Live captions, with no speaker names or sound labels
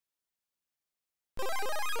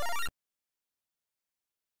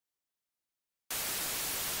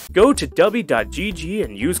Go to w.gg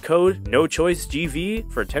and use code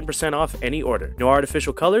NOCHOICEGV for 10% off any order. No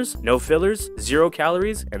artificial colors, no fillers, 0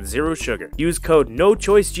 calories, and 0 sugar. Use code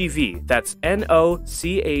NOCHOICEGV, that's NOCHOICEGV,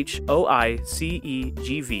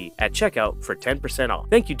 at checkout for 10% off.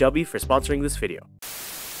 Thank you, W, for sponsoring this video.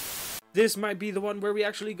 This might be the one where we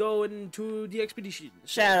actually go into the expedition.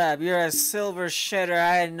 Shut up, you're a silver shitter.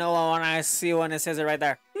 I know when I see one, it says it right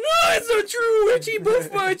there. No, it's not true, Itchy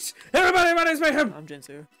Boof Much! Everybody, my name's Mayhem. I'm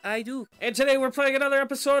Jinsu. I do. And today we're playing another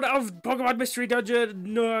episode of Pokemon Mystery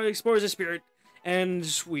Dungeon Explorers of Spirit. And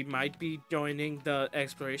we might be joining the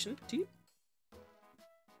exploration team.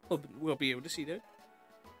 We'll be able to see that.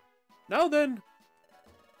 Now then,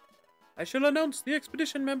 I shall announce the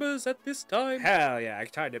expedition members at this time. Hell yeah, I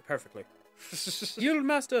timed it perfectly.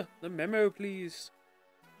 Guildmaster, the memo, please.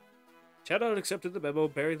 Shadow accepted the memo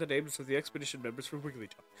bearing the names of the expedition members from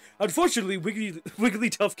Wigglytuff. Unfortunately,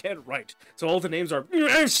 Wigglytuff can't write, so all the names are...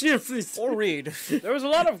 Or read. There was a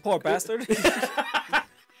lot of... Poor bastard.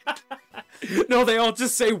 No, they all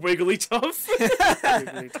just say Wigglytuff.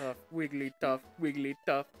 Wigglytuff, Wigglytuff,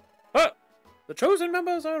 Wigglytuff. The chosen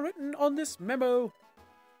members are written on this memo.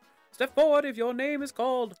 Step forward if your name is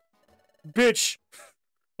called. Bitch.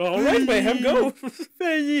 Alright, Mayhem, go.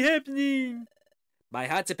 Very happening. My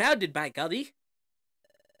heart's pounded, by golly.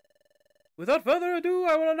 Without further ado,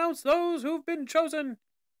 I will announce those who've been chosen.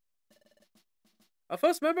 Our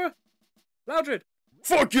first member, Loudred.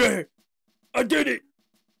 Fuck yeah! I did it!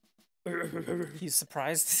 He's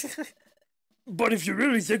surprised. But if you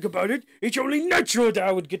really think about it, it's only natural that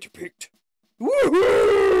I would get picked.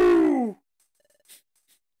 Woohoo!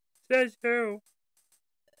 Says who?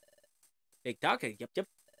 Big talker, yep. I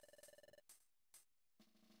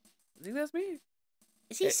think that's me.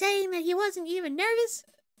 Is he saying that he wasn't even nervous?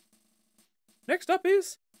 Next up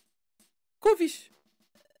is Corfish.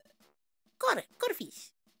 Got it, got a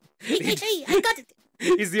fish. Hey, I got it.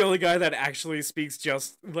 He's the only guy that actually speaks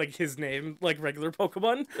just like his name, like regular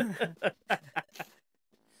Pokemon. I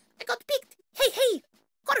got picked. Hey,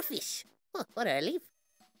 got a fish. Oh, what did I leave?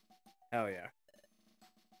 Hell yeah.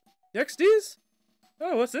 Next is...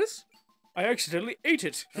 Oh, what's this? I accidentally ate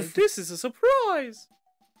it. This is a surprise.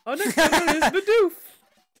 Our next member is Bidoof.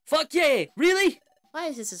 Fuck yeah! Really? Why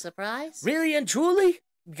is this a surprise? Really and truly?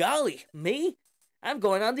 Golly, me? I'm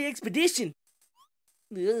going on the expedition.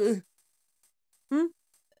 Ugh. Is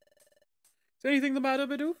anything the matter,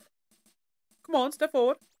 Bidoof? Come on, step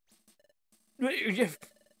forward.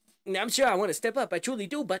 I'm sure I want to step up, I truly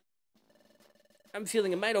do, but I'm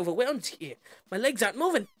feeling a mite overwhelmed here. My legs aren't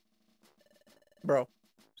moving. Bro.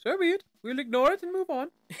 So be it. We'll ignore it and move on.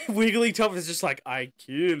 Wigglytuff is just like, I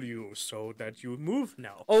kill you so that you move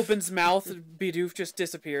now. Opens mouth, Bidoof just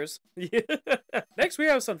disappears. Yeah. Next we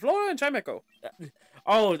have Sunflora and Chimecho.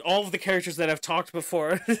 Oh, all of the characters that I've talked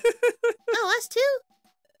before. Oh, us too?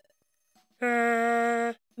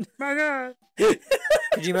 My god.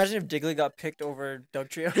 Could you imagine if Diglett got picked over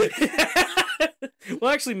Dugtrio?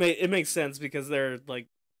 Well, actually, it makes sense because they're, like,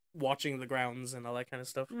 watching the grounds and all that kind of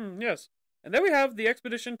stuff. Yes. And then we have the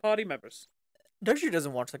expedition party members. Dugtrio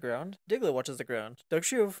doesn't watch the ground. Diglett watches the ground.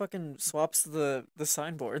 Dugtrio fucking swaps the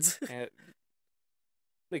signboards.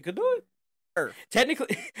 They could do it.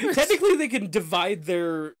 Technically, they can divide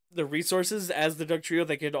their resources as the Dugtrio.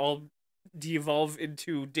 They could all de-evolve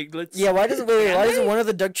into Diglets. Yeah, why doesn't one of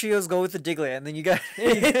the Dugtrios go with the Diglett, and then you got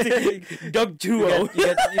Dugtuo.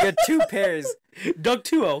 You got two pairs.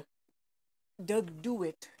 Dugtuo. Doug, do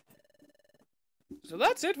it. So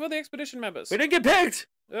that's it for the expedition members. We didn't get picked.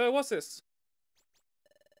 What's this?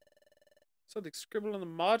 Something scribbled on the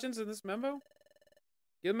margins in this memo?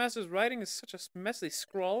 Guildmaster's writing is such a messy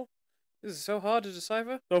scrawl. This is so hard to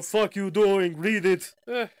decipher. The fuck you doing? Read it.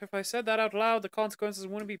 If I said that out loud, the consequences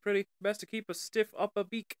wouldn't be pretty. Best to keep a stiff upper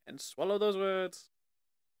beak and swallow those words.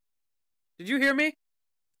 Did you hear me?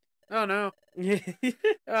 Oh no.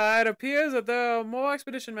 It appears that there are more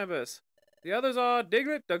expedition members. The others are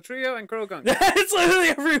Diglett, Dugtrio, and Croagunk. It's literally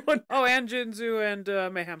everyone. Oh, and Jinzu and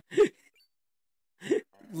Mayhem.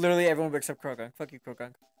 Literally everyone except Croagunk. Fuck you,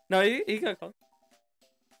 Croagunk. No, he got called.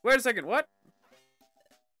 Wait a second, what?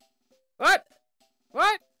 What?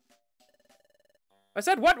 What? I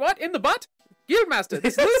said what? In the butt? Guildmaster,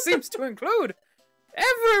 this list seems to include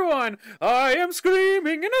everyone! I am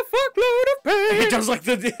screaming in a fuckload of pain! It does like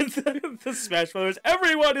the Smash Brothers.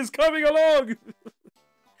 Everyone is coming along!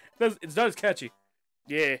 It's not as catchy.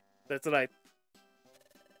 Yeah, that's right.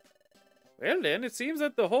 Well then, it seems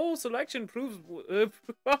that the whole selection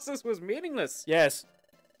process was meaningless. Yes.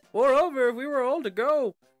 Moreover, if we were all to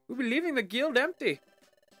go, we'd be leaving the guild empty.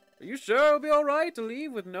 Are you sure it'll be alright to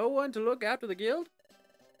leave with no one to look after the guild?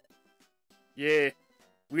 Yeah.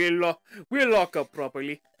 We'll lock up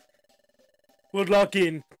properly. We'll lock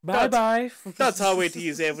in. Bye-bye. That's how it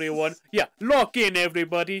is, everyone. Yeah, lock in,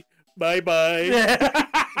 everybody. Bye-bye.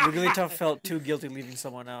 Wigglytuff felt too guilty leaving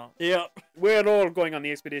someone out. Yeah. We're all going on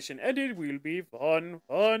the expedition, and it will be fun,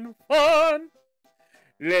 fun, fun.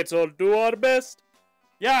 Let's all do our best.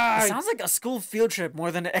 Yeah. It sounds like a school field trip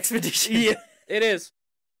more than an expedition. Yeah. It is.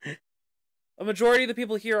 A majority of the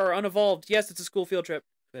people here are unevolved. Yes, it's a school field trip.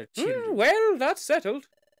 Well, that's settled.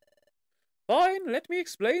 Fine, let me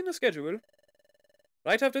explain the schedule.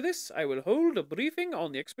 Right after this, I will hold a briefing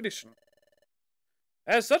on the expedition.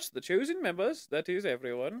 As such, the chosen members, that is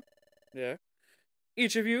everyone,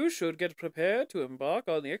 each of you should get prepared to embark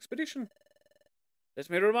on the expedition. Let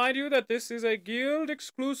me remind you that this is a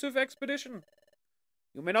guild-exclusive expedition.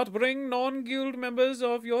 You may not bring non-guild members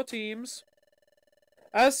of your teams.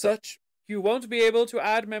 As such, you won't be able to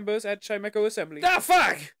add members at Chimeco Assembly. Ah,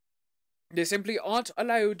 fuck! They simply aren't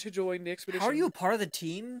allowed to join the expedition. How are you a part of the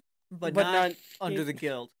team, but But not not under the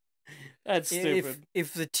guild? That's stupid.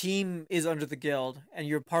 If the team is under the guild and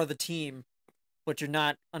you're part of the team, but you're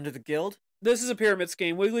not under the guild. This is a pyramid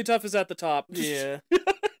scheme. Wigglytuff is at the top. Yeah.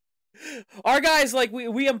 Our guys, like,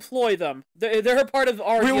 we employ them. They're a part of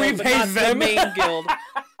our guild, but pay not them? the main guild.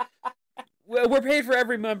 We're paid for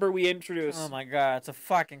every member we introduce. Oh my god, it's a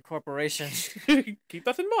fucking corporation. Keep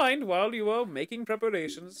that in mind while you are making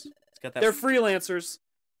preparations. It's got that. They're freelancers.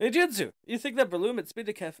 Hey, Jinzu, you think that Breloom at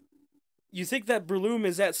Spinda Cafe? You think that Breloom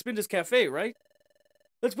is at Spinda's Cafe, right?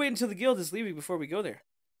 Let's wait until the guild is leaving before we go there.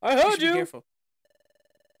 I We heard should be you. careful.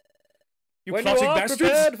 You When you plotting are bastards!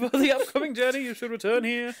 prepared for the upcoming journey, you should return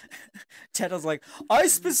here. Tedda's like, I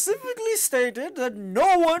specifically stated that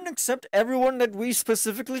no one except everyone that we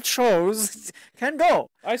specifically chose can go.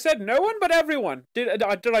 I said no one but everyone. Did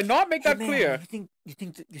I not make that clear? You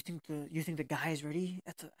think the guy is ready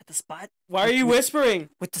at the spot Why are you whispering?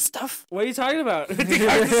 with the stuff? What are you talking about?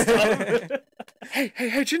 Hey,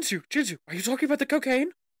 Jinsu, are you talking about the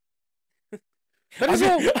cocaine? That is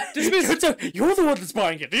all. Dismiss. You're the one that's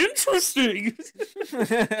buying it. Interesting.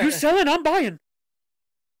 You selling, I'm buying.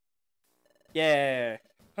 Yeah.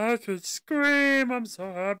 I could scream. I'm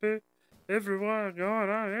so happy. Everyone going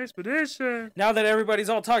on an expedition. Now that everybody's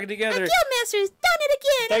all talking together, Guildmaster's done it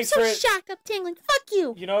again. Thanks I'm for so it. shocked. I'm tingling. Fuck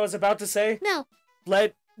you. you know what I was about to say? No.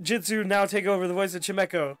 Let Jitsu now take over the voice of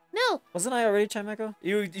Chimeco. No. Wasn't I already Chimeco?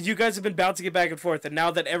 You guys have been bouncing it back and forth, and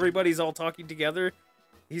now that everybody's all talking together,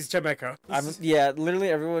 he's Chimeco. Yeah, literally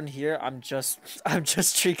everyone here. I'm just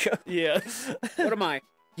Trico. Yeah. What am I?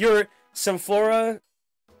 You're Symflora,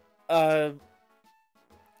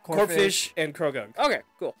 Corphish, and Krogunk. Okay,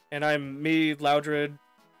 cool. And I'm me, Loudred,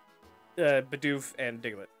 Bidoof, and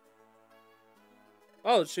Diglett.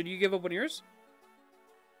 Oh, should you give up one of yours?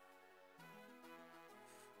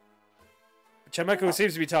 Chimeco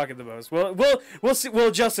seems to be talking the most. We'll see. We'll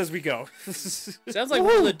adjust as we go. Sounds like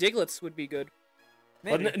one of the Diglets would be good.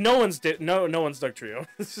 Well, Maybe. no one's Doug Trio.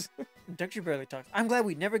 Dr. barely talks. I'm glad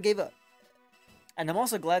we never gave up, and I'm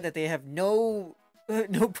also glad that they have no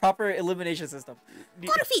proper elimination system.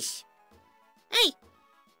 Quarterfish. Hey.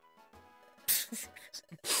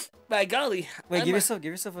 By golly, Wait, I'm, give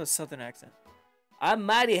yourself a southern accent. I'm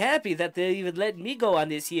mighty happy that they're even letting me go on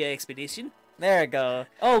this here expedition. There you go.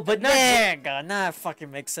 Oh, but not There you go. Now it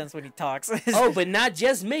fucking makes sense when he talks. oh, but not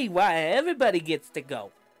just me. Why, everybody gets to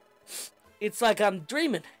go. It's like I'm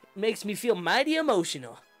dreaming. It makes me feel mighty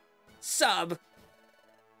emotional. Sob.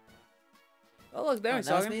 Oh, look, there Oh, he's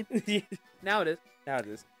that was talking. me? Now it is. Now it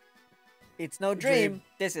is. It's no dream.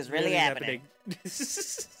 This is really happening.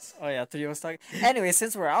 Oh yeah, three of us talking. Anyway,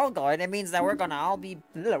 since we're all going, it means that we're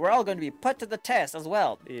all going to be put to the test as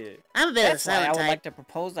well. Yeah. I'm a bit That's of a why I silent would type. like to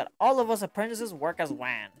propose that all of us apprentices work as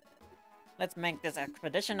one. Let's make this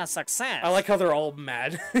expedition a success. I like how they're all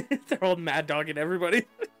mad. They're all mad dogging everybody.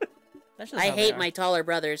 That's just I how they hate are. my taller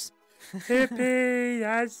brothers. Hippie,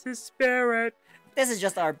 that's the spirit. This is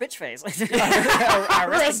just our bitch face. our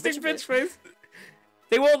resting Resting bitch face.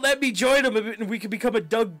 They won't let me join them, and we can become a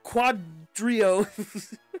Doug Quadrio.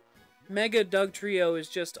 Mega Doug Trio is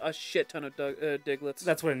just a shit ton of Diglets.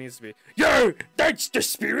 That's what it needs to be. Yo, that's the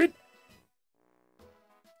spirit.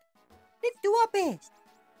 Let's do our best.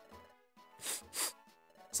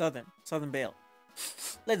 Southern Bale.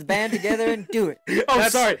 Let's band together and do it. Oh,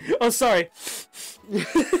 sorry. Oh, sorry.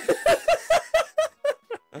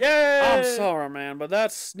 Yeah. I'm sorry, man, but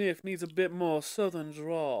that sniff needs a bit more southern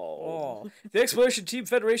drawl. Oh. The Exploration Team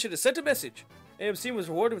Federation has sent a message. AMC was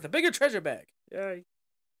rewarded with a bigger treasure bag. Yay.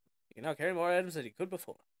 He can now carry more items than he could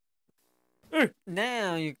before.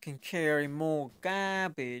 Now you can carry more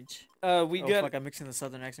garbage. We Oh got. fuck! I'm mixing the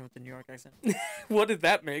southern accent with the New York accent. What did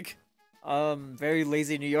that make? Very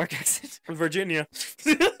lazy New York accent. Virginia.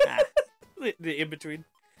 The in between.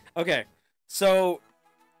 Okay, so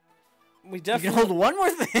we You definitely can hold one more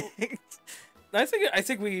thing. I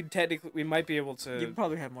think we might be able to. You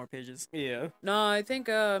probably have more pages. Yeah. No, I think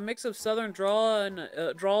a mix of Southern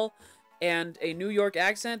drawl and a New York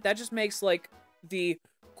accent, that just makes, like, the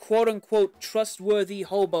quote-unquote trustworthy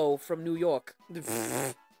hobo from New York.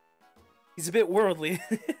 He's a bit worldly.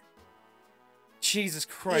 Jesus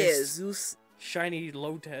Christ. Zeus. Shiny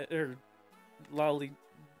or lolly.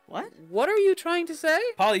 What? What are you trying to say?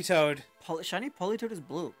 Polytoad. Shiny Politoad is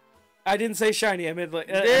blue. I didn't say shiny. I meant like.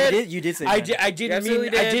 You did say shiny. I didn't Absolutely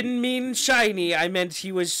mean. I did. didn't mean shiny. I meant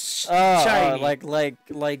he was shiny.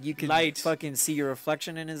 Like you can Light. fucking see your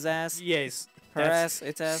reflection in his ass. Yes. Her ass.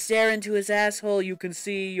 Its ass. Stare into his asshole, you can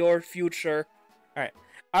see your future. All right.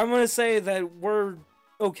 I'm gonna say that we're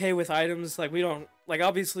okay with items. Like we don't. Like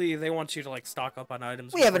obviously they want you to like stock up on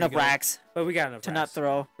items. We have before you enough go, racks but we got enough to racks. not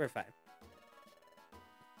throw. We're fine.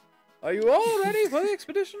 Are you all ready for the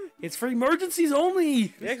expedition? It's for emergencies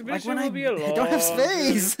only. The expedition when will be a I long don't have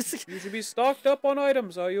journey. space. You should be stocked up on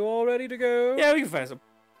items. Are you all ready to go? Yeah, we can find some.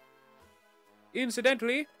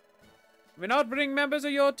 Incidentally, you may not bring members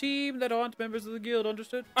of your team that aren't members of the guild,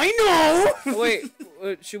 understood? I know. Oh, wait,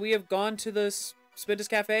 should we have gone to the Spintus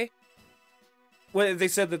Cafe? Well, they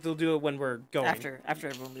said that they'll do it when we're going. After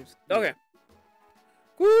everyone leaves. Okay.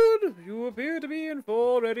 Good. You appear to be in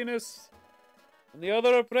full readiness. When the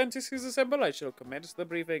other apprentices assemble, I shall commence the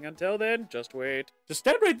briefing. Until then, just wait. Just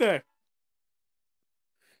stand right there.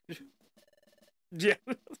 Yeah.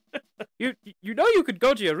 You know you could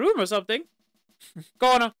go to your room or something. Go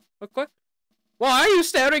on. Okay. Why are you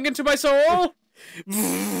staring into my soul?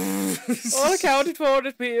 All accounted for, it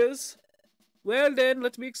appears. Well then,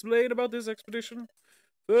 let me explain about this expedition.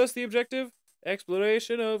 First, the objective: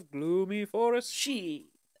 exploration of Gloomy Forest.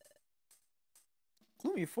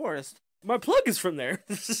 Gloomy Forest. My plug is from there.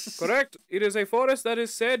 Correct. It is a forest that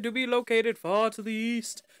is said to be located far to the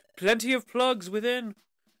east. Plenty of plugs within.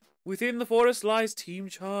 Within the forest lies Team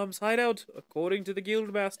Charm's hideout, according to the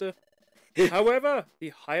Guildmaster. However, the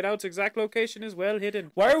hideout's exact location is well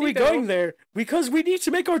hidden. Why are we going there? Because we need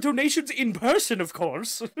to make our donations in person, of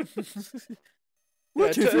course.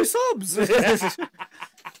 What Yeah, if you subs?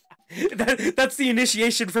 That's the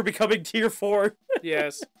initiation for becoming tier 4.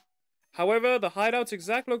 Yes. However, the hideout's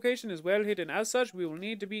exact location is well hidden. As such, we will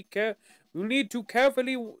need to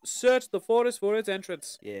carefully search the forest for its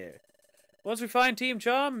entrance. Yeah. Once we find Team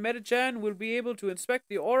Charm, Metachan will be able to inspect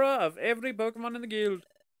the aura of every Pokemon in the guild.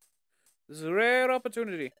 This is a rare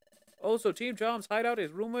opportunity. Also, Team Charm's hideout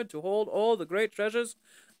is rumored to hold all the great treasures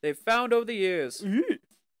they've found over the years.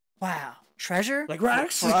 Wow. Treasure? Like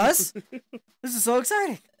racks? For us? This is so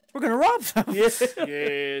exciting. We're gonna rob them. Yes.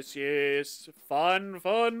 Yes, yes. Fun. That's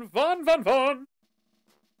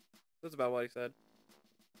about what he said.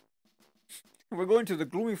 We're going to the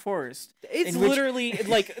Gloomy Forest. It's in which- literally,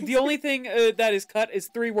 like, the only thing that is cut is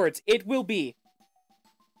 3 words. It will be.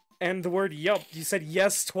 And the word yup. You said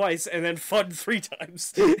yes twice and then fun 3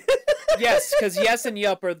 times. Yes, because yes and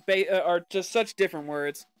yup are just such different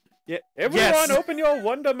words. Yeah. Everyone, Yes. open your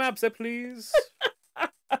Wonder Maps, please.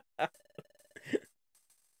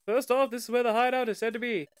 First off, this is where the hideout is said to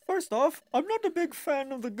be. First off, I'm not a big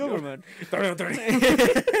fan of the government. 30 on 30.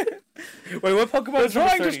 Wait, what Pokemon They're is number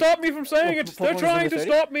trying to 30? stop me from saying it. They're Pokemon's trying number to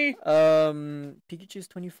 30? stop me. Pikachu's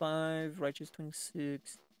 25, Raichu's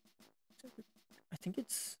 26. I think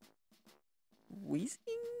it's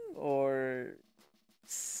Weezing or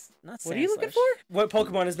not. What are you looking Sandslash. for? What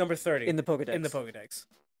Pokemon is number 30? In the Pokedex. In the Pokedex.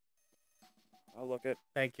 I'll look it.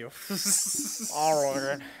 Thank you.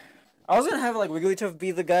 Alright. I was gonna have like Wigglytuff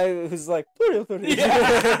be the guy who's like 30, 30.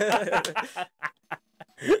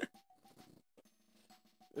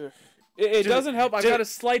 It doesn't help. I've got a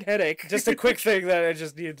slight headache. Just a quick thing that I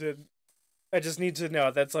just need to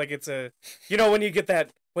know. That's like it's a, you know, when you get that.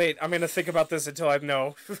 Wait, I'm gonna think about this until I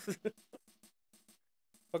know.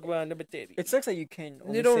 Pokemon number 30. It sucks that you can't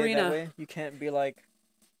only Nidorina. say it that way. You can't be like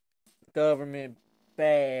government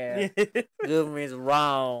bad. Government's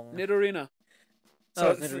wrong. Nidorina.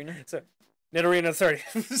 Oh, it's Nidorina. So, Nidorina 30.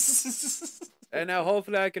 And now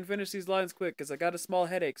hopefully I can finish these lines quick because I got a small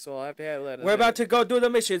headache, so I'll have to handle that. We're about to go do the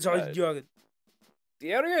missions. The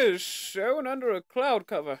area is shown under a cloud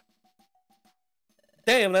cover.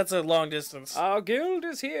 Damn, that's a long distance. Our guild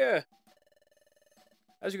is here.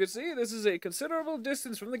 As you can see, this is a considerable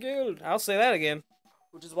distance from the guild. I'll say that again.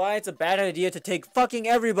 Which is why it's a bad idea to take fucking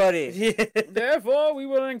everybody. Therefore, we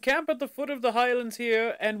will encamp at the foot of the highlands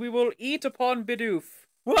here, and we will eat upon Bidoof.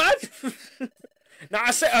 What? No,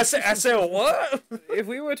 I said what? If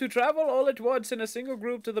we were to travel all at once in a single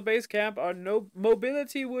group to the base camp, our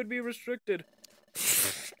mobility would be restricted.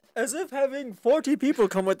 As if having 40 people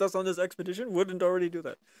come with us on this expedition wouldn't already do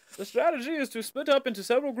that. The strategy is to split up into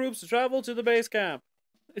several groups to travel to the base camp.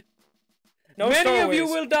 No Many of you stowaways.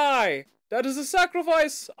 will die. That is a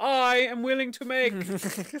sacrifice I am willing to make.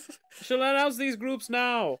 Shall announce these groups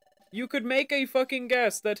now. You could make a fucking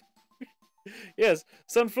guess that... Yes,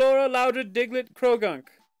 Sunflora, Loudred, Diglett, Krogunk.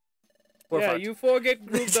 We're Yeah, fucked. you four get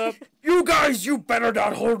grouped up. You guys, you better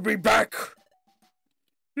not hold me back.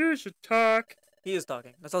 You should talk. He is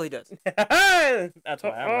talking. That's all he does. That's why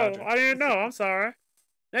I'm Oh, Roger. I didn't know. I'm sorry.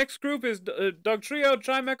 Next group is Dugtrio,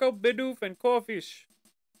 Trimecho, Bidoof, and Corfish.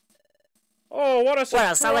 Oh, what a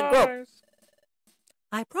surprise! Well, solid group.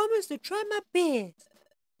 I promise to try my best.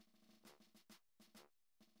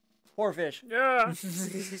 Poor fish. Yeah.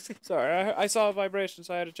 Sorry, I saw a vibration,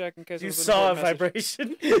 so I had to check in case it You was an saw a important message.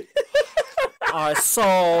 vibration. I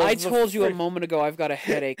saw. I told you a moment ago I've got a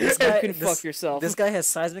headache. You can fuck yourself. This guy has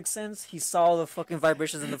seismic sense. He saw the fucking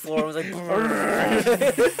vibrations in the floor and was like,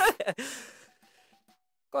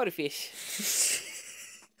 Got a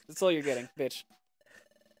fish. That's all you're getting, bitch.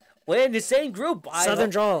 We're in the same group. Southern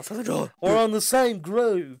draw. Southern draw. We're on the same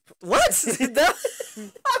group. What? that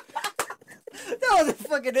was a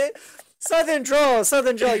fucking it. Southern draw.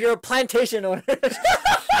 Southern draw. You're a plantation owner.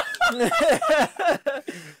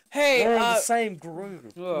 Hey, We're in the same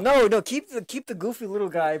group. No, keep the goofy little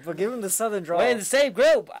guy, but give him the southern draw. We're in the same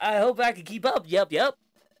group. I hope I can keep up. Yep.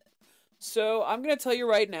 so I'm gonna tell you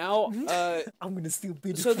right now. I'm gonna steal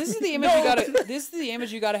Bidoof. So this is the image you gotta. This is the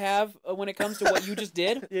image you gotta have when it comes to what you just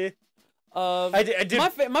did. Yeah. I did.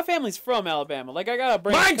 My family's from Alabama. Like I gotta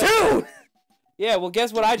bring. Mine too. Yeah. Well,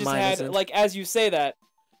 guess what I just Mine had. isn't. Like as you say that.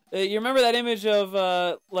 You remember that image of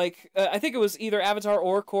I think it was either Avatar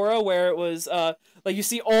or Korra, where it was like you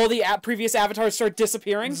see all the previous avatars start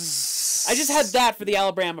disappearing. I just had that for the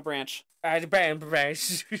Alabama branch.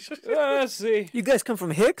 Let's see. You guys come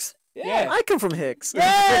from Hicks? Yeah. I come from Hicks.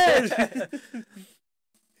 Yeah.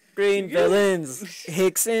 Green villains.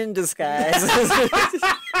 Hicks in disguise.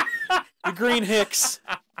 The Green Hicks.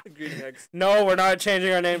 Green Hicks. No, we're not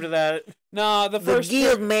changing our name to that. Nah, the The first.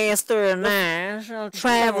 guildmaster and I shall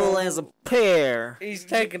travel as a pair. He's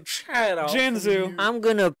taking chat off. Jinzu. I'm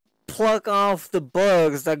gonna pluck off the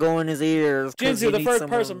bugs that go in his ears. 'cause he Jinzu, the needs first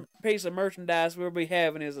someone- piece of merchandise we'll be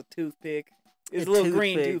having is a toothpick. It's A a little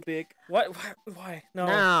green toothpick. toothpick. What? Why? No.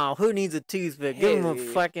 No, who needs a toothpick? Give him a Hey.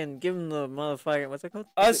 fucking, give him the motherfucking, what's it called?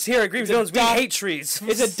 Us here at Green It's a Villains, we dog- hate trees.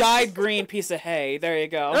 It's a dyed green piece of hay. There you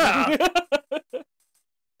go. Ah.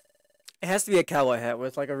 It has to be a cowboy hat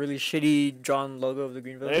with like a really shitty drawn logo of the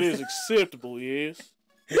Green Village. That is acceptable, yes.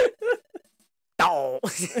 Oh.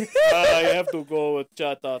 I have to go with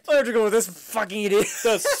Chatot. Why don't you go with this fucking idiot?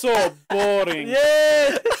 That's so boring.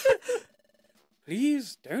 Yeah.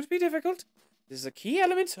 Please, don't be difficult. This is a key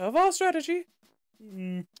element of our strategy.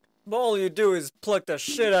 All you do is pluck the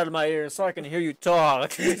shit out of my ear so I can hear you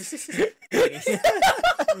talk.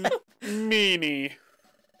 Meanie.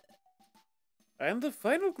 And the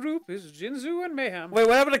final group is Jinzu and Mayhem. Wait,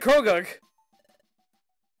 what happened to Krogunk?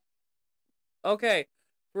 Okay,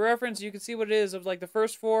 for reference, you can see what it is of like the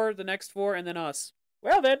first four, the next four, and then us.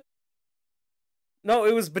 Well then. No,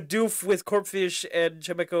 it was Bidoof with Corpfish and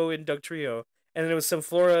Chemico and Dugtrio. And then it was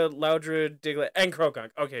Sunflora, Loudred, Diglett, and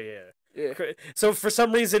Krogunk. Okay, yeah. So for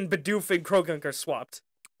some reason, Bidoof and Krogunk are swapped.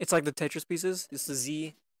 It's like the Tetris pieces. It's the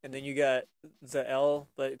Z, and then you got the L,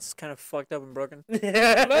 but it's kind of fucked up and broken.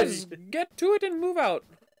 Let's get to it and move out.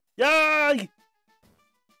 Yay!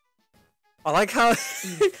 I like how.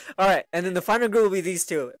 All right, and then the final group will be these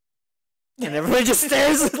two, and everybody just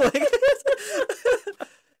stares like.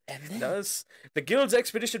 And thus, the guild's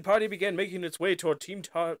expedition party began making its way toward Team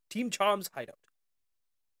Charm's hideout.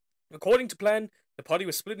 According to plan, the party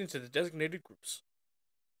was split into the designated groups.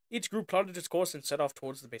 Each group plotted its course and set off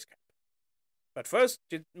towards the base camp. But first,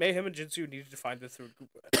 Mayhem and Jinsu needed to find the third group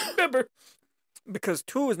member. Because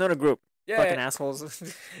two is not a group. Yeah. Fucking assholes.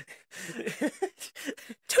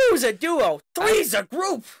 Two's a duo, three's a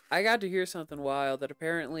group. I got to hear something wild that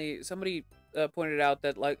apparently somebody pointed out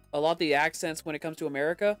that like a lot of the accents when it comes to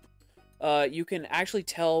America, you can actually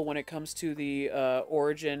tell when it comes to the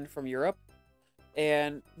origin from Europe.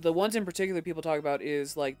 And the ones in particular people talk about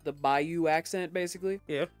is like the Bayou accent, basically.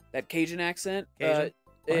 Yeah. That Cajun accent. Cajun?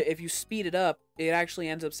 If you speed it up, it actually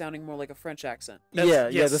ends up sounding more like a French accent. Yeah,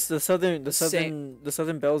 yes. the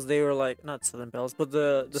southern bells. They were like not southern bells, but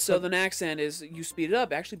the Southern accent is you speed it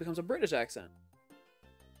up, it actually becomes a British accent.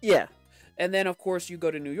 yeah. And then of course you go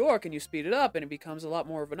to New York and you speed it up and it becomes a lot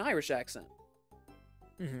more of an Irish accent.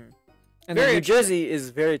 Mm-hmm. And then New Jersey is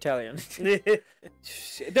very Italian.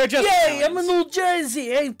 They're just Yay, I'm in New Jersey.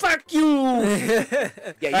 Hey, fuck you.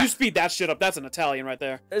 Yeah, you speed that shit up. That's an Italian right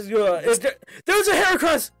there. There's a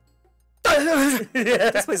haircut.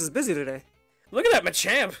 This place is busy today. Look at that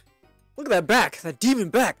Machamp. Look at that back, that demon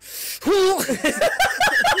back.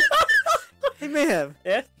 Hey, man.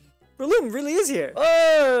 Yeah? Breloom really is here.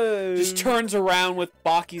 Oh! Just turns around with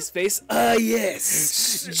Baki's face.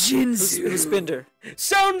 Yes. Jinzu. Who's Spinder?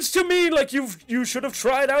 Sounds to me like you should have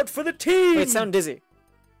tried out for the team. Wait, sound dizzy.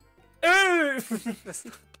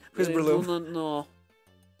 Who's Breloom? No.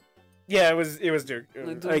 Yeah, it was Duke.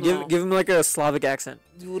 Alright, give him like a Slavic accent.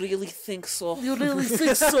 You really think so? You really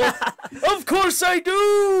think so? Of course I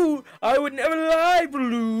do. I would never lie,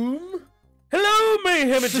 Breloom. Hello,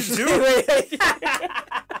 Mayhem and Jinzu.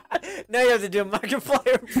 Now you have to do a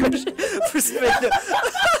Markiplier impression for Spinder.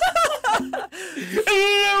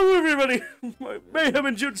 Hello, everybody. Mayhem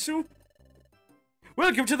and Jinzu.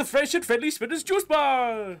 Welcome to the fresh and friendly Spinner's Juice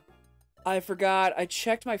Bar. I forgot. I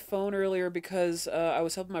checked my phone earlier because I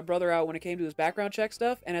was helping my brother out when it came to his background check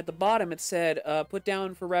stuff, and at the bottom it said, put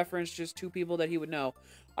down for reference just 2 people that he would know.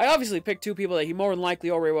 I obviously picked 2 people that he more than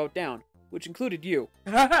likely already wrote down, which included you.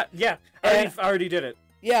 Yeah, I already did it.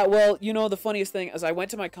 Yeah, well, you know, the funniest thing is I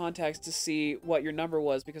went to my contacts to see what your number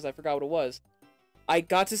was because I forgot what it was. I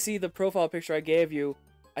got to see the profile picture I gave you.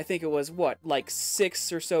 I think it was, what, like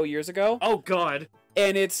 6 or so years ago? Oh, God.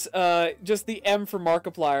 And it's just the M for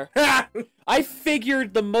Markiplier. I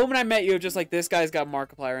figured the moment I met you, just like, this guy's got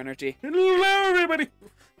Markiplier energy. Hello, everybody.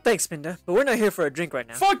 Thanks, Spinder, but we're not here for a drink right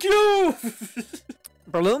now. Fuck you.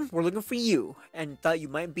 Breloom, we're looking for you, and thought you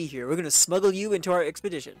might be here. We're gonna smuggle you into our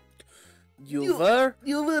expedition. You were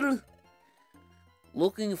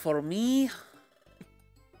looking for me?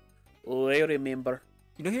 Oh, I remember.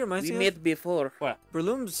 You know who he reminds We me met before. What?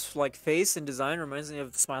 Breloom's like face and design reminds me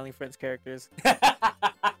of the Smiling Friends characters.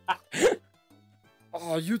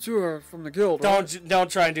 Oh, you two are from the guild, Don't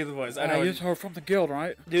try and do the voice. I know. you two are from the guild,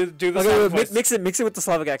 right? Do the Okay, Slavic wait, voice. mix it with the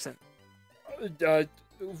Slavic accent.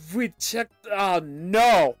 We checked. Oh,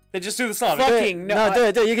 no. Then just do the Slavic. Fucking no. No,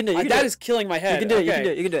 do it, you can do it. That is killing my head. You can do it, you Okay. can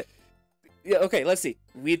do it, you can do it. Yeah, okay, let's see.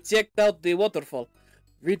 We checked out the waterfall.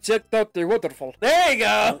 We checked out the waterfall. There you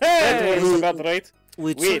go. That Hey. was about right.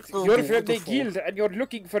 We Wait, checked out you're the from the waterfall. guild and you're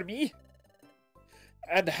looking for me?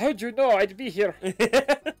 And how'd you know I'd be here?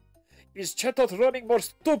 Is Chatot running more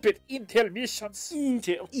stupid intel missions?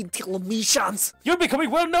 Intel missions. You're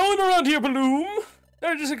becoming well known around here, Breloom.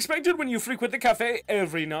 They're just expected when you frequent the cafe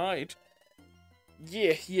every night.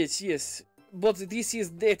 Yeah, yes. But this is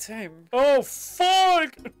daytime. Oh,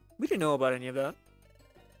 fuck. We didn't know about any of that.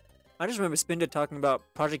 I just remember Spinder talking about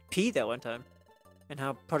Project P that one time, and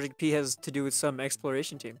how Project P has to do with some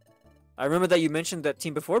exploration team. I remember that you mentioned that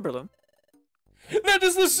team before, Breloom. That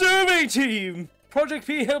is the survey team. Project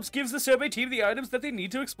P gives the survey team the items that they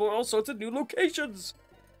need to explore all sorts of new locations.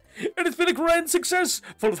 And it's been a grand success,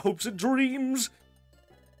 full of hopes and dreams.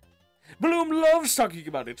 Breloom loves talking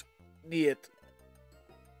about it. Yet.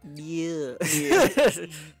 Yeah.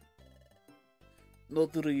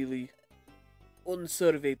 Not really. On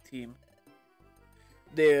survey team.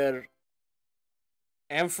 They're...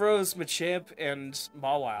 Ampharos, Machamp, and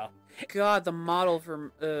Mawile. God, the model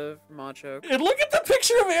for Macho. And look at the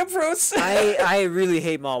picture of Ampharos. I really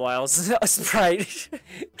hate Mawile's sprite.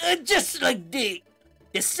 Just like the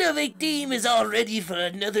survey team is all ready for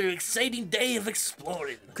another exciting day of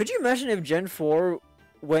exploring. Could you imagine if Gen 4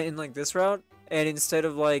 went in like this route, and instead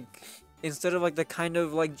of like the kind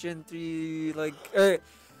of like Gen 3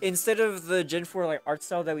 instead of the Gen 4 like art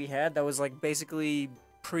style that we had that was like basically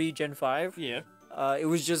pre Gen 5, Yeah. it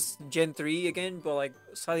was just Gen 3 again, but like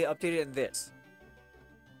slightly updated in this.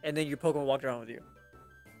 And then your Pokemon walked around with you.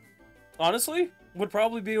 Honestly, would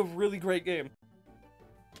probably be a really great game.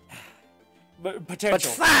 But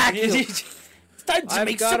potential. But fuck you! It's time to I've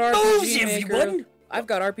make got some moves, RPG Maker. everyone. I've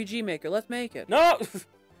got RPG Maker. Let's make it. No.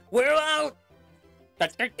 We're out.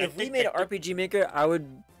 If we made an RPG Maker, I would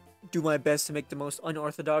do my best to make the most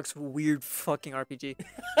unorthodox, weird fucking RPG.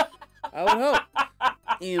 I would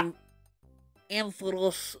hope.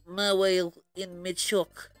 Ampharos, Mawile, and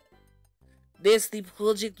Machuk. That's the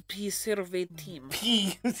Project P survey team.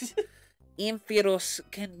 P. Ampharos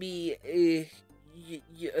can be a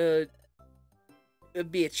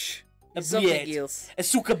bitch. A Something bitch. else. A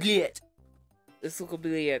suka bliet.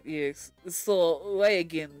 Yes. So, why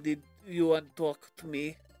again did you want to talk to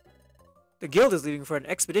me? The guild is leaving for an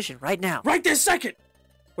expedition right now. Right this second.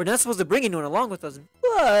 We're not supposed to bring anyone along with us,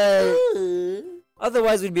 but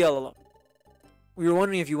otherwise we'd be all alone. We were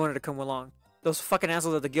wondering if you wanted to come along. those fucking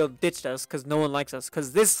assholes at the guild ditched us because no one likes us.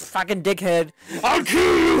 Because this fucking dickhead. I'll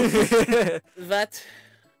kill you! What?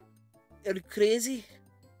 Are you crazy?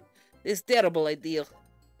 It's a terrible idea.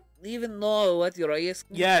 Do you even know what you're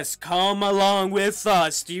asking? Yes, come along with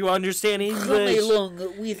us. Do you understand Come English? along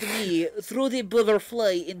with me through the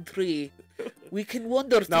butterfly in tree. We can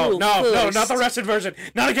wander No, through no, first, not the Russian version.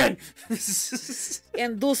 Not again.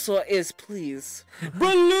 and do so as please.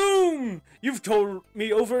 Breloom! You've told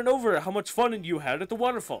me over and over how much fun you had at the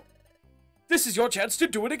waterfall. This is your chance to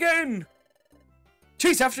do it again.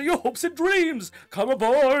 Chase after your hopes and dreams. Come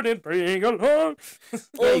aboard and bring along. Yeah,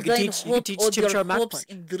 All you can thine hope teach on Chip your Chop Mac hopes Punch.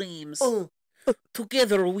 and dreams.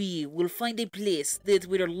 Together we will find a place that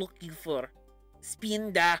we're looking for.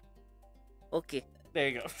 Spinda. Okay. There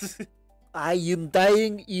you go. I am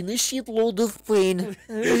dying in a shitload of pain.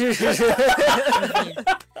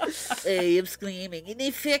 I am screaming in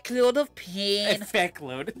a fake load of pain. Effect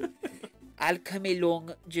load. I'll come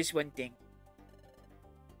along. Just one thing.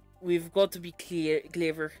 We've got to be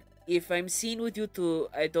clever. If I'm seen with you two,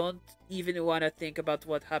 I don't even want to think about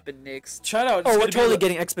what happened next. Shout out. Oh, we're totally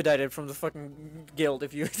getting expedited from the fucking guild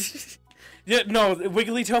if you. Yeah, no,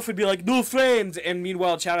 Wigglytuff would be like, no friends, and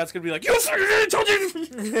meanwhile, Chowdout's gonna be like, you fucking told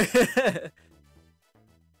you!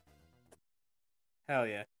 Hell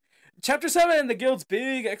yeah. Chapter 7, the guild's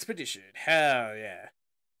big expedition. Hell yeah.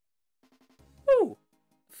 Woo!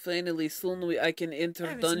 Finally, soon I can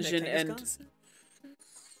enter dungeon and...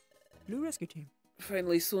 Blue rescue team.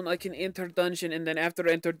 Finally, soon I can enter dungeon, and then after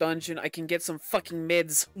enter dungeon, I can get some fucking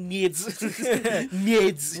meds. Needs.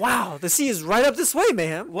 Needs. Wow, the sea is right up this way,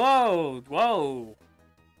 mayhem. Whoa, whoa.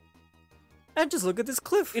 And just look at this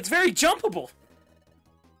cliff. It's very jumpable.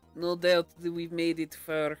 No doubt that we've made it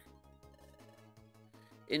far.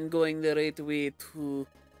 And going the right way too.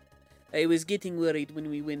 I was getting worried when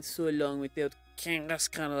we went so long without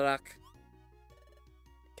Kangaskhan Rock.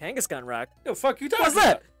 Kangaskhan Rock. No, fuck you talking What's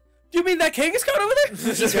that? about? Do you mean that Kangaskhan over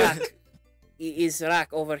there? It's rock. It is rock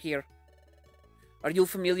over here. Are you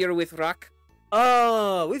familiar with rock?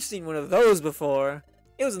 Oh, we've seen one of those before.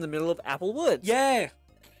 It was in the middle of Apple Woods. Yeah.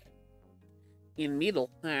 In middle,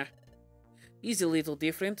 He's a little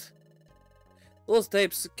different. Those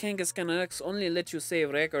types of Kangaskhan Rocks only let you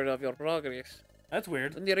save record of your progress. That's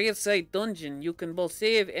weird. On the right side dungeon, you can both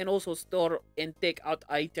save and also store and take out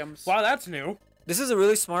items. Wow, that's new. This is a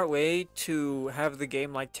really smart way to have the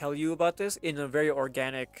game like tell you about this in a very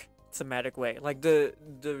organic, thematic way. Like the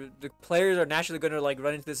players are naturally gonna like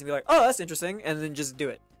run into this and be like, "Oh, that's interesting," and then just do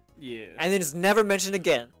it. Yeah. And then it's never mentioned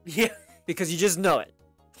again Yeah. because you just know it.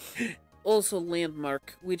 Also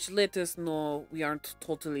landmark, which let us know we aren't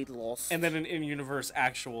totally lost. And then an in-universe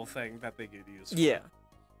actual thing that they could use. Yeah.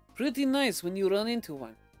 Pretty nice when you run into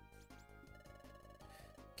one.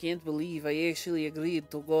 Can't believe I actually agreed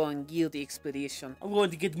to go on guild expedition. I'm going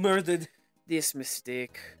to get murdered. This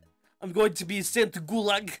mistake. I'm going to be sent to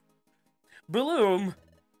Gulag. Breloom,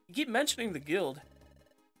 you keep mentioning the guild.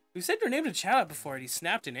 You said your name to Chowdout before and he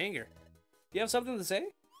snapped in anger. Do you have something to say?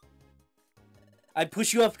 I'd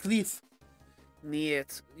push you off cliff.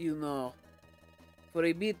 Niet, you know. For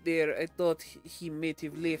a bit there, I thought he might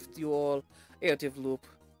have left you all out of loop.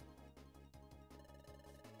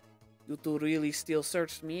 You two really still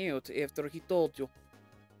searched me out after he told you.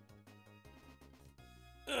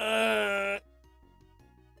 I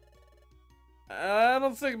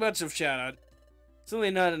don't think much of Chowdout. It's only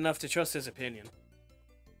not enough to trust his opinion.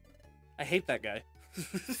 I hate that guy.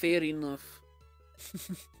 Fair enough.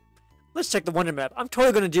 Let's check the wonder map. I'm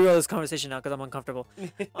totally gonna derail this conversation now because I'm uncomfortable.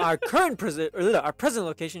 Our present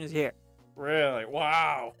location is here. Really?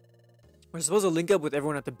 Wow. We're supposed to link up with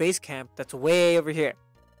everyone at the base camp that's way over here.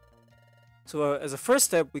 So as a first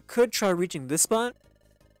step, we could try reaching this spot.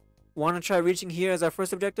 Want to try reaching here as our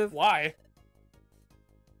first objective? Why?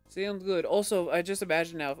 Sounds good. Also, I just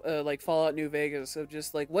imagine now, like Fallout New Vegas, of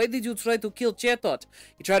just like, why did you try to kill Chetot?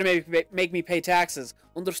 You tried to make me pay taxes.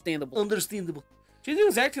 Understandable. Understandable. JD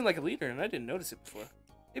was acting like a leader, and I didn't notice it before.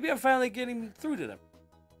 Maybe I'm finally getting through to them.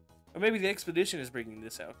 Or maybe the expedition is bringing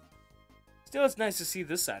this out. Still, it's nice to see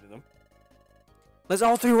this side of them. Let's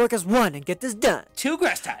all three work as one and get this done. 2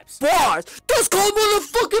 grass types. Bars! That's called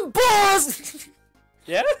motherfucking bars!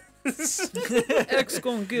 Yeah? X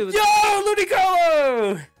gonna give it. Yo,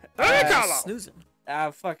 Ludicolo! Snoozing.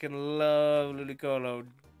 I fucking love Ludicolo.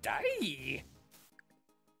 Die!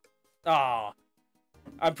 Aw.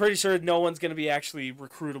 I'm pretty sure no one's gonna be actually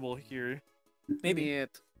recruitable here. Maybe.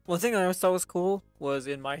 Niet. One thing I always thought was cool was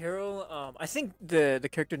in My Hero, I think the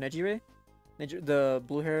character Nejire, the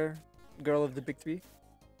blue hair girl of the big three,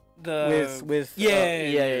 with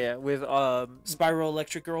yeah, with Spiral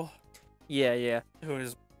Electric Girl, yeah, who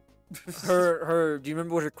is Her. Do you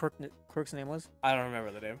remember what her quirk's name was? I don't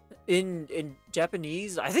remember the name. In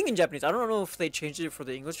Japanese, I think in Japanese, I don't know if they changed it for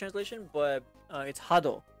the English translation, but it's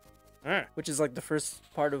Hado, which is like the first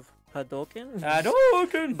part of Hadoken.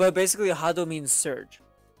 Hadouken! But basically, Hado means surge.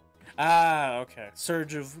 Ah, okay.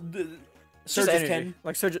 Surge of Energy. Ken.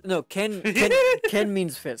 Like surge. No, Ken. Ken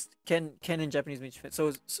means fist. Ken in Japanese means fist.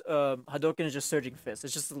 So Hadoken is just surging fist.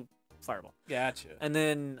 It's just a fireball. Gotcha. And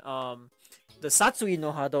then the Satsui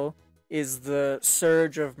no Hado is the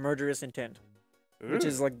surge of murderous intent, which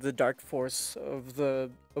is like the dark force of the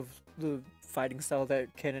fighting style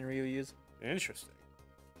that Ken and Ryu use. Interesting.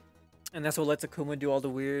 And that's what lets Akuma do all the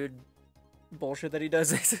weird bullshit that he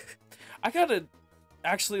does. I gotta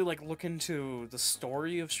actually like look into the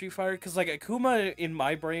story of Street Fighter, because like Akuma in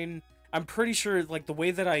my brain, I'm pretty sure like the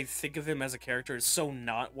way that I think of him as a character is so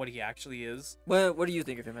not what he actually is. What do you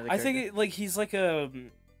think of him as a character? I think like he's like a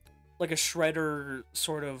shredder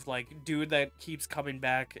sort of like dude that keeps coming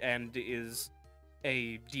back and is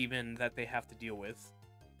a demon that they have to deal with,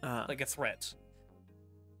 like a threat.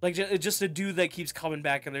 Like just a dude that keeps coming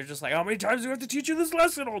back, and they're just like, how many times do we have to teach you this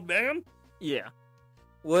lesson, old man? Yeah.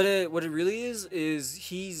 What it really is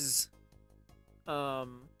he's I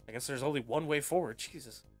guess there's only one way forward.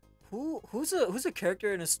 Jesus. Who's a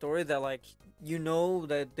character in a story that like you know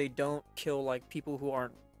that they don't kill like people who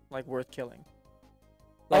aren't like worth killing.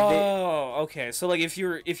 Like okay. So like if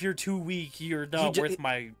you're too weak, you're not worth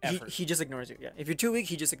my effort. He just ignores you. Yeah. If you're too weak,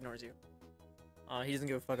 he just ignores you. He doesn't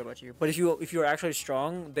give a fuck about you. But if you're actually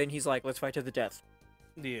strong, then he's like, let's fight to the death.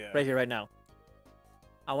 Yeah. Right here, right now.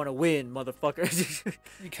 I want to win, motherfucker.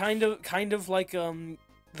 You kind of like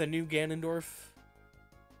the new Ganondorf,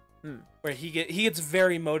 where he gets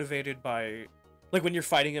very motivated by, like when you're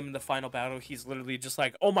fighting him in the final battle, he's literally just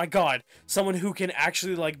like, oh my god, someone who can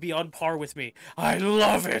actually like be on par with me. I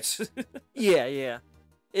love it. Yeah.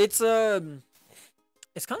 It's kind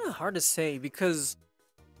of hard to say because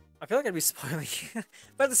I feel like I'd be spoiling,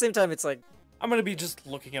 but at the same time, it's like I'm gonna be just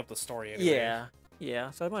looking up the story anyway.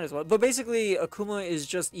 Yeah, so I might as well. But basically, Akuma is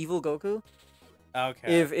just evil Goku.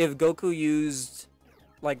 Okay. If Goku used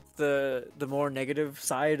like the more negative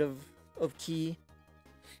side of Ki.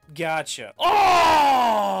 Gotcha.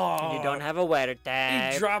 Oh! You don't have a weather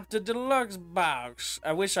type. He dropped a deluxe box.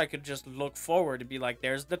 I wish I could just look forward and be like,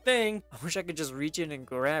 there's the thing. I wish I could just reach in and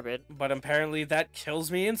grab it. But apparently that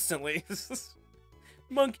kills me instantly.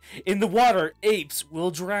 Monk, in the water, apes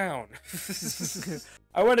will drown.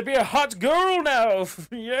 I want to be a hot girl now.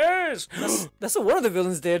 Yes. That's what one of the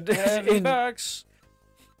villains did. Box.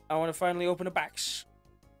 I want to finally open a box.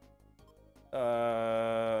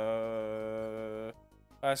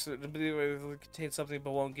 Contains something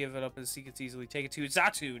but won't give it up in secrets easily. Take it to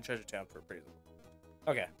Zatu in Treasure Town for appraisal.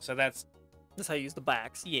 Okay, so that's how you use the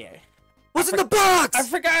box. Yeah. What's in the box? I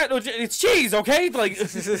forgot. It's cheese, okay? Like.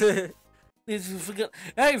 Hey,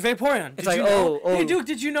 Vaporeon. It's like, know? Hey, Duke,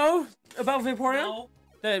 did you know about Vaporeon? No.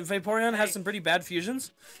 That Vaporeon has some pretty bad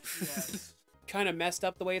fusions. Yeah. Kind of messed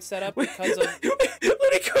up the way it's set up because of.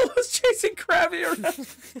 Ludicolo's chasing Krabby around.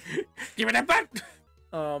 Give me that back.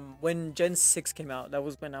 When Gen 6 came out, that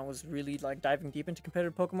was when I was really like diving deep into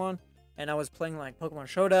competitive Pokemon, and I was playing like Pokemon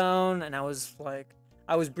Showdown, and I was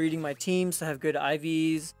breeding my teams to have good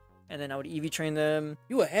IVs, and then I would EV train them.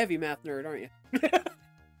 You a heavy math nerd, aren't you?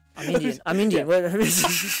 I'm Indian. Yeah.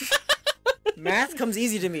 Math comes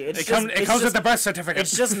easy to me. It comes with the birth certificate.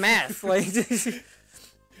 It's just math. Like,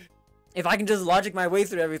 if I can just logic my way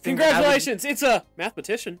through everything. Congratulations, it's a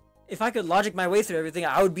mathematician. If I could logic my way through everything,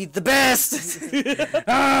 I would be the best.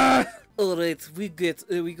 All right, we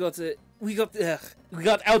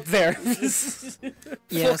got out there. Yes.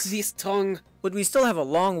 Fuck this tongue. But we still have a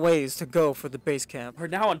long ways to go for the base camp. We're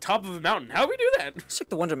now on top of a mountain. How do we do that? Let's check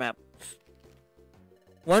the Wonder Map.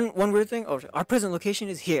 One weird thing. Oh, our present location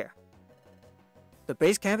is here. The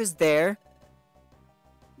base camp is there.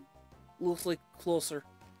 Looks like closer.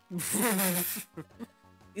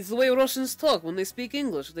 It's the way Russians talk when they speak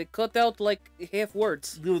English. They cut out like half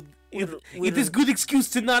words. It is good excuse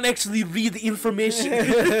to not actually read the information.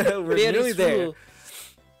 We're nearly there.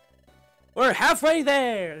 We're halfway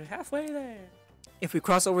there. Halfway there. If we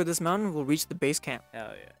cross over this mountain, we'll reach the base camp.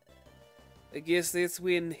 Hell yeah. I guess that's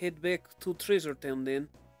when head back to Treasure Town then.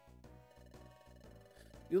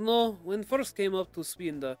 You know, when first came up to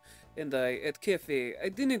spin at cafe, I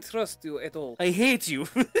didn't trust you at all. I hate you.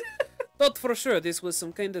 Thought for sure this was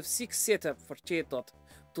some kind of sick setup for Chetot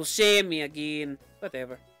to shame me again.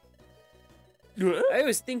 Whatever. I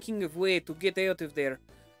was thinking of way to get out of there.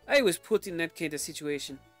 I was put in that kind of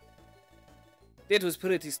situation. That was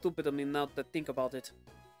pretty stupid of me now to think about it.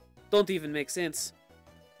 Don't even make sense.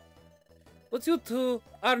 But you two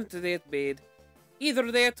aren't that bad.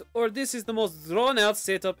 Either that, or this is the most drawn-out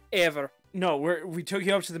setup ever. No, we took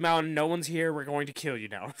you up to the mountain. No one's here. We're going to kill you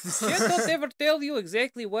now. Can't I ever tell you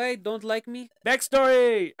exactly why I don't like me?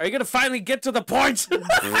 Backstory. Are you gonna finally get to the point?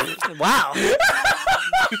 Wow.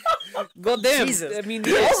 Goddamn. Jesus. I mean,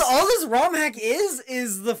 yes. All this ROM hack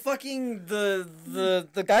is the fucking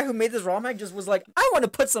the guy who made this ROM hack just was like, I want to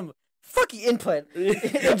put some fucking input.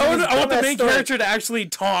 I want the main character to actually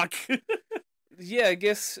talk. Yeah, I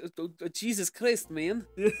guess. Jesus Christ, man.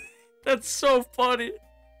 That's so funny.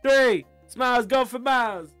 3 smiles go for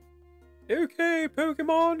miles. Okay,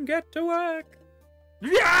 Pokemon, get to work.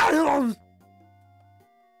 Yeah.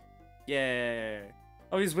 Yeah.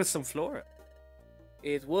 Oh, he's with some flora.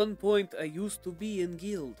 At one point, I used to be in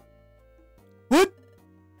guild. What?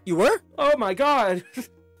 You were? Oh my god.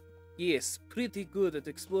 Yes, pretty good at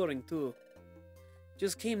exploring too.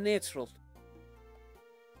 Just came natural.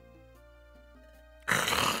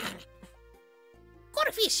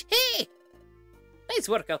 Corfish, hey! Nice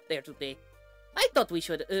work out there today. I thought we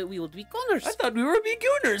would be gunners. I thought we were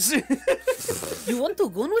beginners. You want to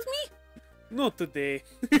gun with me? Not today.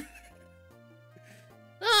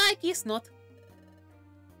 I guess not.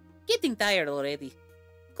 Getting tired already.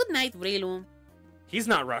 Good night, Breloom. He's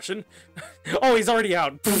not Russian. Oh, he's already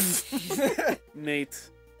out. Mate.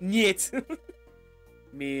 Niet.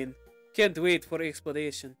 Man. Can't wait for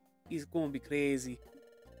explanation. He's gonna be crazy.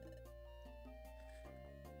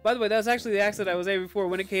 By the way, that was actually the accent I was saying before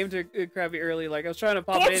when it came to Krabby early. Like, I was trying to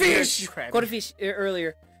pop it in here. Corfish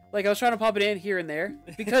earlier. Like, I was trying to pop it in here and there.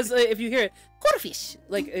 Because if you hear it, Corfish!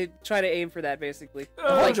 like, try to aim for that, basically.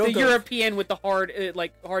 Oh, like, the Joker. European with the hard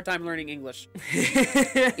time learning English.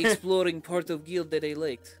 Exploring part of guild that I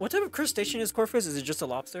liked. What type of crustacean is Corfish? Is it just a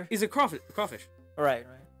lobster? He's a crawfish. Right.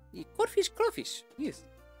 Yeah, crawfish, yes.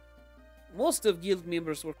 Most of guild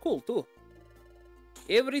members were cool, too.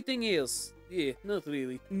 Everything else, yeah, not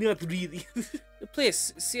really. Not really. The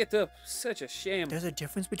place set up such a sham. There's a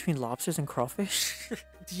difference between lobsters and crawfish?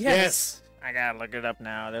 Yes. I gotta look it up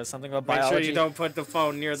now. There's something about Make biology. sure you don't put the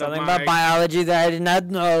phone near the Something mic. about biology that I did not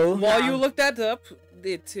know. While you look that up,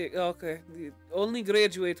 okay, only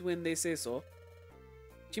graduate when they say so.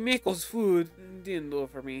 Chimeko's food didn't do it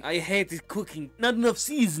for me. I hated cooking. Not enough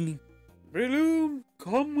seasoning. Breloom,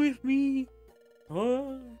 come with me.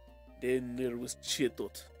 Oh. Then there was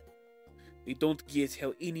Chetot. I don't get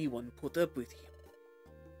how anyone put up with him.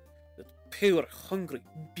 That poor, hungry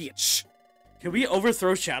bitch. Can we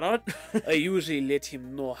overthrow Shadowt? I usually let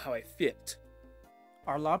him know how I felt.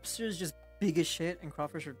 Are lobsters just big as shit and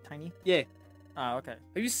crawfish are tiny? Yeah. Oh, okay.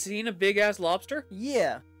 Have you seen a big-ass lobster?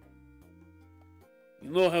 Yeah. You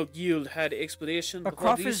know how Guild had expedition But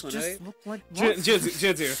before crawfish this one, just right? look like Jizu.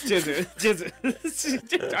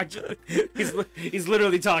 He's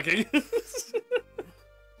literally talking.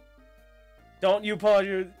 Don't you pause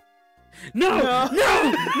your... No!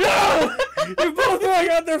 You're both going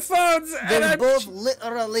on their phones! They're both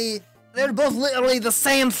literally the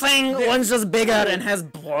same thing. One's just bigger and has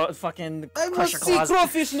fucking crusher claws.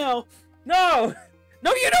 crawfish now! No!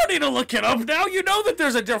 No, you don't need to look it up now! You know that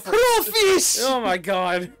there's a difference! Crawfish! Oh my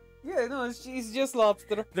god. Yeah, no, he's just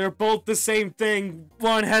lobster. They're both the same thing.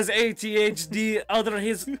 One has ADHD, other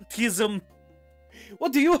has autism.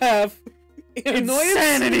 What do you have?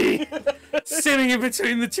 Insanity! Sitting in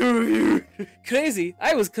between the two of you. Crazy.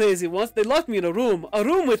 I was crazy once. They locked me in a room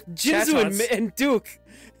with Jinzu and Duke.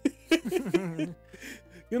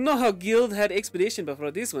 You know how Guild had expedition before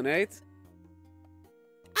this one, right?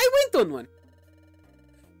 I went on one.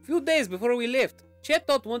 Few days before we left,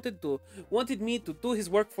 Chetot wanted me to do his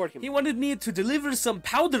work for him. He wanted me to deliver some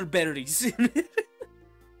powder berries.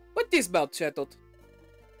 What is about, Chetot?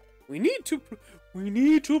 We need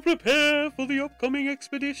to prepare for the upcoming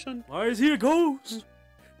expedition. Why, here goes.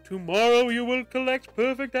 Tomorrow you will collect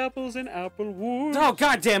perfect apples in Applewood. Oh,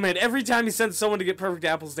 god damn it. Every time he sends someone to get perfect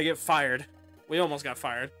apples, they get fired. We almost got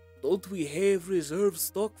fired. Don't we have reserve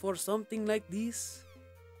stock for something like this?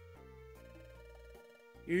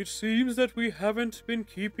 It seems that we haven't been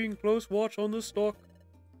keeping close watch on the stock.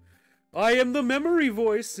 I am the memory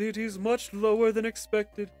voice. It is much lower than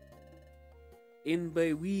expected. And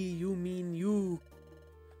by we, you mean you.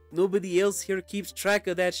 Nobody else here keeps track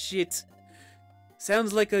of that shit.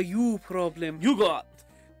 Sounds like a you problem. You got.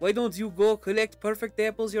 Why don't you go collect perfect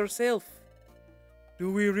apples yourself?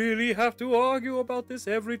 Do we really have to argue about this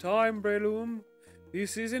every time, Breloom?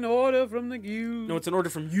 This is an order from the guild. No, it's an order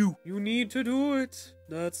from you. You need to do it.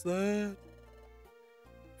 That's that.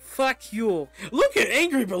 Fuck you. Look at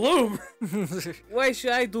Angry Breloom. Why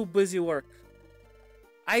should I do busy work?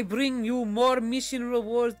 I bring you more mission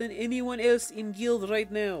rewards than anyone else in guild right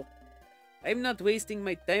now. I'm not wasting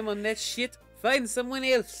my time on that shit. Find someone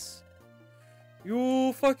else.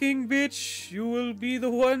 You fucking bitch. You will be the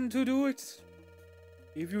one to do it.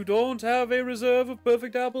 If you don't have a reserve of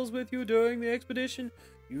perfect apples with you during the expedition,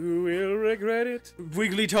 you will regret it.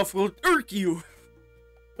 Wigglytuff will irk you.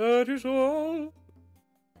 That is all.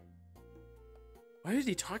 Why did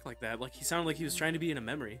he talk like that? Like he sounded like he was trying to be in a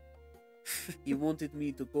memory. He wanted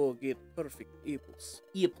me to go get perfect apples.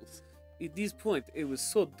 Apples. At this point, I was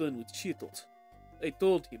so done with Cheetos. I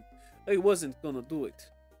told him I wasn't gonna do it.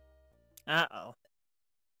 Uh-oh.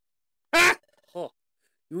 Ha! Huh.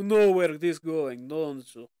 You know where this going, don't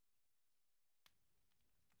you?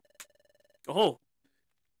 Oh,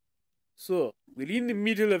 So, we're in the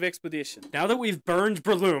middle of expedition. now that we've burned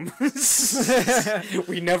Breloom,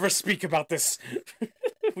 we never speak about this.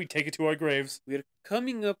 We take it to our graves. We're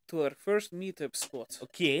coming up to our first meetup spot.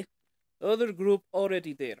 Okay. Other group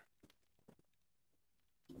already there.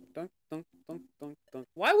 Dunk, dunk, dunk, dunk, dunk.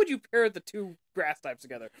 Why would you pair the two grass types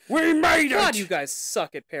together? We made God, it! you guys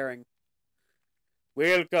suck at pairing.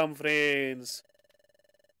 Welcome, friends.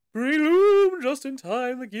 Breloom, just in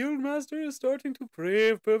time. The guildmaster is starting to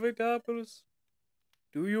crave perfect apples.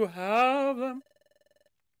 Do you have them?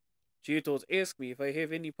 Cheetos asked me if I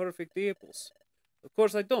have any perfect apples. Of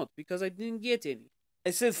course I don't, because I didn't get any. I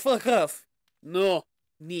said fuck off. No,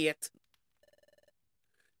 niet.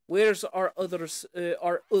 Where's our others?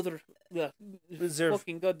 Reserve.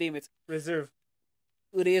 Fucking goddamn it. Reserve.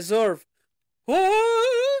 Reserve.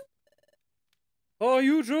 What? Are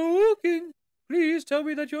you joking? Please tell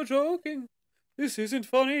me that you're joking. This isn't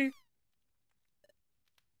funny.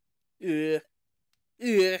 Ugh.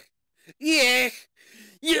 Ugh. Yeah.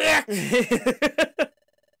 Yeah.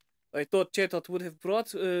 I thought Chetot would have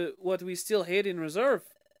brought what we still had in reserve.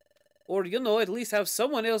 Or, you know, at least have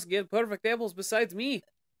someone else get perfect apples besides me.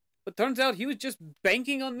 But turns out he was just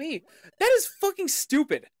banking on me. That is fucking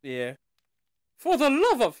stupid. Yeah. For the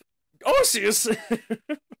love of... Arceus!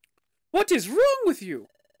 What is wrong with you?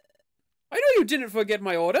 I know you didn't forget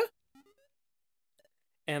my order.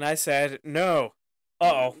 And I said, no.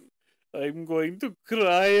 Uh-oh. I'm going to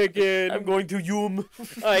cry again. I'm going to yum.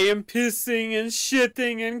 I am pissing and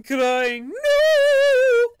shitting and crying.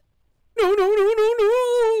 No! No, no, no, no,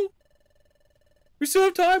 no! We still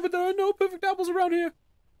have time, but there are no perfect apples around here.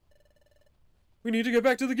 We need to get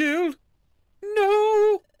back to the guild.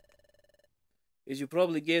 No! As you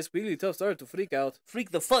probably guessed, Wigglytuff started to freak out.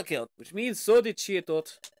 Freak the fuck out. Which means so did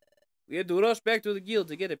Cheetot. We had to rush back to the guild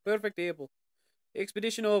to get a perfect apple.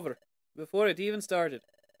 Expedition over, before it even started.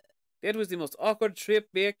 That was the most awkward trip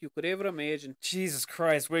back you could ever imagine. Jesus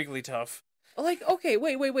Christ, Wigglytuff. Like, okay,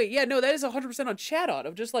 wait. Yeah, no, that is 100% on Chatot.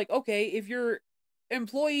 Of just like, okay, if your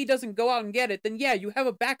employee doesn't go out and get it, then yeah, you have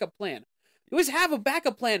a backup plan. You always have a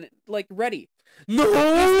backup plan, like, ready. No!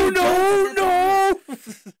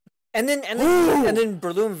 And then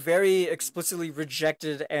Breloom very explicitly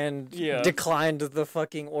rejected and Yeah. declined the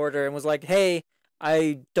fucking order and was like, "Hey,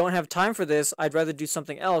 I don't have time for this. I'd rather do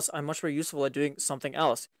something else. I'm much more useful at doing something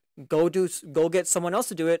else. Go get someone else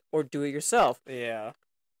to do it, or do it yourself." Yeah.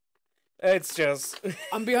 It's just...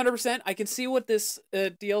 I'm be 100%. I can see what this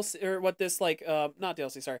DLC or what this like not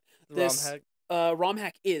DLC, sorry. This ROM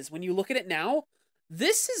hack is. When you look at it now,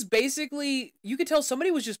 this is basically, you could tell somebody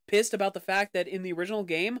was just pissed about the fact that in the original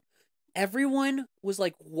game, everyone was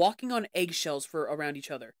like walking on eggshells for around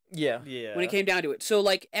each other. Yeah. Yeah. When it came down to it. So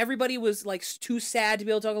like everybody was like too sad to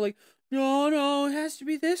be able to talk like, no, it has to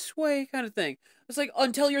be this way kind of thing. It's like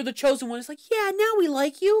until you're the chosen one, it's like, yeah, now we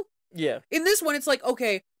like you. Yeah. In this one, it's like,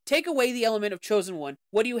 okay, take away the element of chosen one.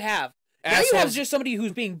 What do you have? Now you have Assholes. just somebody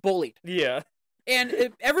who's being bullied. Yeah. And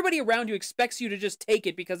everybody around you expects you to just take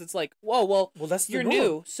it because it's like, whoa, well that's the you're norm.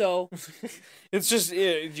 new, so... It's just,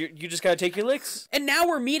 you just gotta take your licks. And now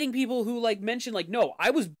we're meeting people who, like, mention, like, no, I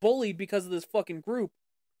was bullied because of this fucking group,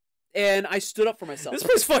 and I stood up for myself. This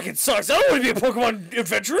place fucking sucks. I don't want to be a Pokemon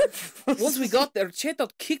adventurer. Once we got there,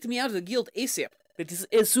 Chetot kicked me out of the guild ASAP. It is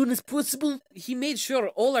as soon as possible. He made sure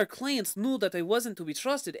all our clients knew that I wasn't to be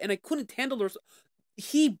trusted, and I couldn't handle their...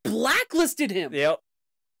 He blacklisted him! Yep.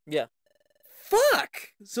 Yeah.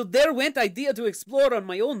 Fuck! So there went idea to explore on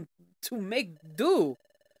my own to make do.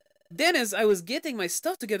 Then as I was getting my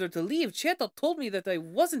stuff together to leave, Chetot told me that I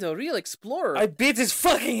wasn't a real explorer. I beat his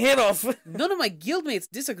fucking head off. None of my guildmates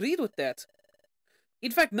disagreed with that.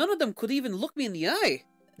 In fact, none of them could even look me in the eye.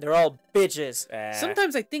 They're all bitches.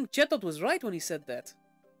 Sometimes I think Chetot was right when he said that.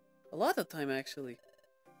 A lot of time, actually.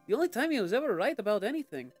 The only time he was ever right about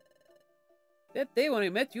anything. That day when I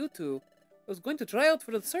met you two, I was going to try out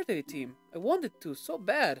for the Saturday team. I wanted to, so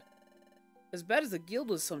bad. As bad as the guild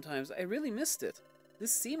was sometimes, I really missed it.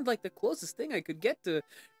 This seemed like the closest thing I could get to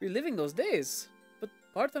reliving those days. But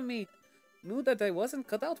part of me knew that I wasn't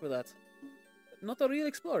cut out for that. Not a real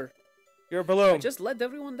explorer. You're a Breloom. I just let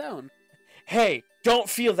everyone down. Hey, don't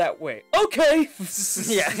feel that way. Okay.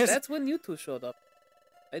 Yeah. That's when you two showed up.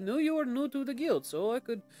 I knew you were new to the guild, so I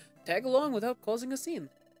could tag along without causing a scene.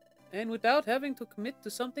 And without having to commit to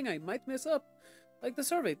something I might mess up, like the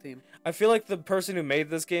survey team. I feel like the person who made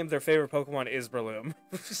this game, their favorite Pokemon is Breloom.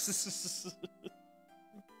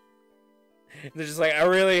 They're just like, I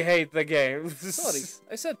really hate the game. Sorry,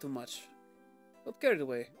 I said too much. Got carried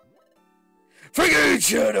away. Forget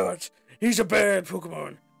Chatot! He's a bad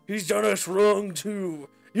Pokemon. He's done us wrong too.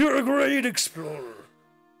 You're a great explorer.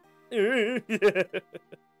 Thank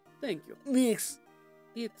you. Mix.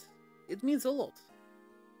 It means a lot.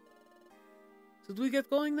 Should we get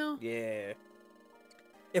going now? Yeah.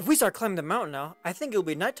 If we start climbing the mountain now, I think it'll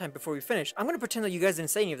be nighttime before we finish. I'm gonna pretend that you guys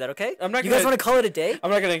didn't say any of that, okay? I'm not You guys gonna- want to call it a day? I'm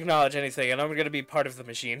not gonna acknowledge anything, and I'm gonna be part of the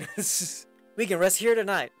machine. We can rest here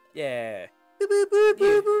tonight. Yeah.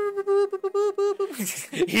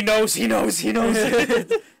 He knows.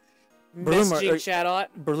 Breloom, Messaging Chatot.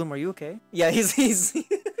 Breloom, are you okay? Yeah, he's He's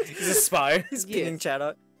a spy. he's Yes. pinging chat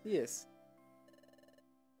out. Yes.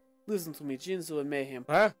 Listen to me, Jinzu and Mayhem.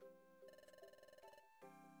 Huh?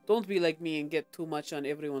 Don't be like me and get too much on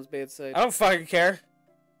everyone's bad side. I don't fucking care.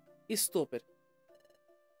 He's stupid.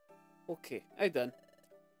 Okay, I done.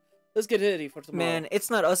 Let's get ready for tomorrow. Man, it's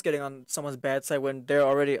not us getting on someone's bad side when they're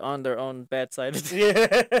already on their own bad side.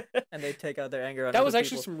 Yeah. And they take out their anger on that other was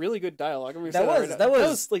actually people. some really good dialogue. I'm gonna That say was- right that now.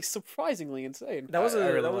 was- like surprisingly insane. That was I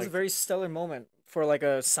really a liked very stellar moment for like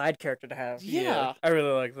a side character to have. Yeah. I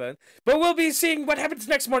really like that. But we'll be seeing what happens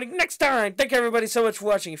next morning next time. Thank you everybody so much for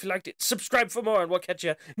watching. If you liked it, subscribe for more, and we'll catch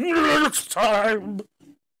you next time.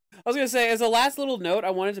 I was gonna say, as a last little note,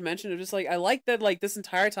 I wanted to mention, just like I like that, like this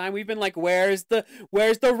entire time we've been like, where's the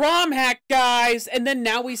ROM hack, guys? And then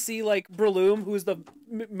now we see like Breloom, who's the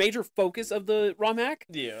major focus of the ROM hack,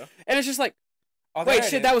 Yeah. and it's just like, Oh, wait,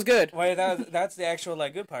 shit, that was good. Wait, that's the actual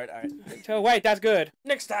like good part. All right. So wait, that's good.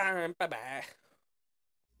 Next time. Bye bye.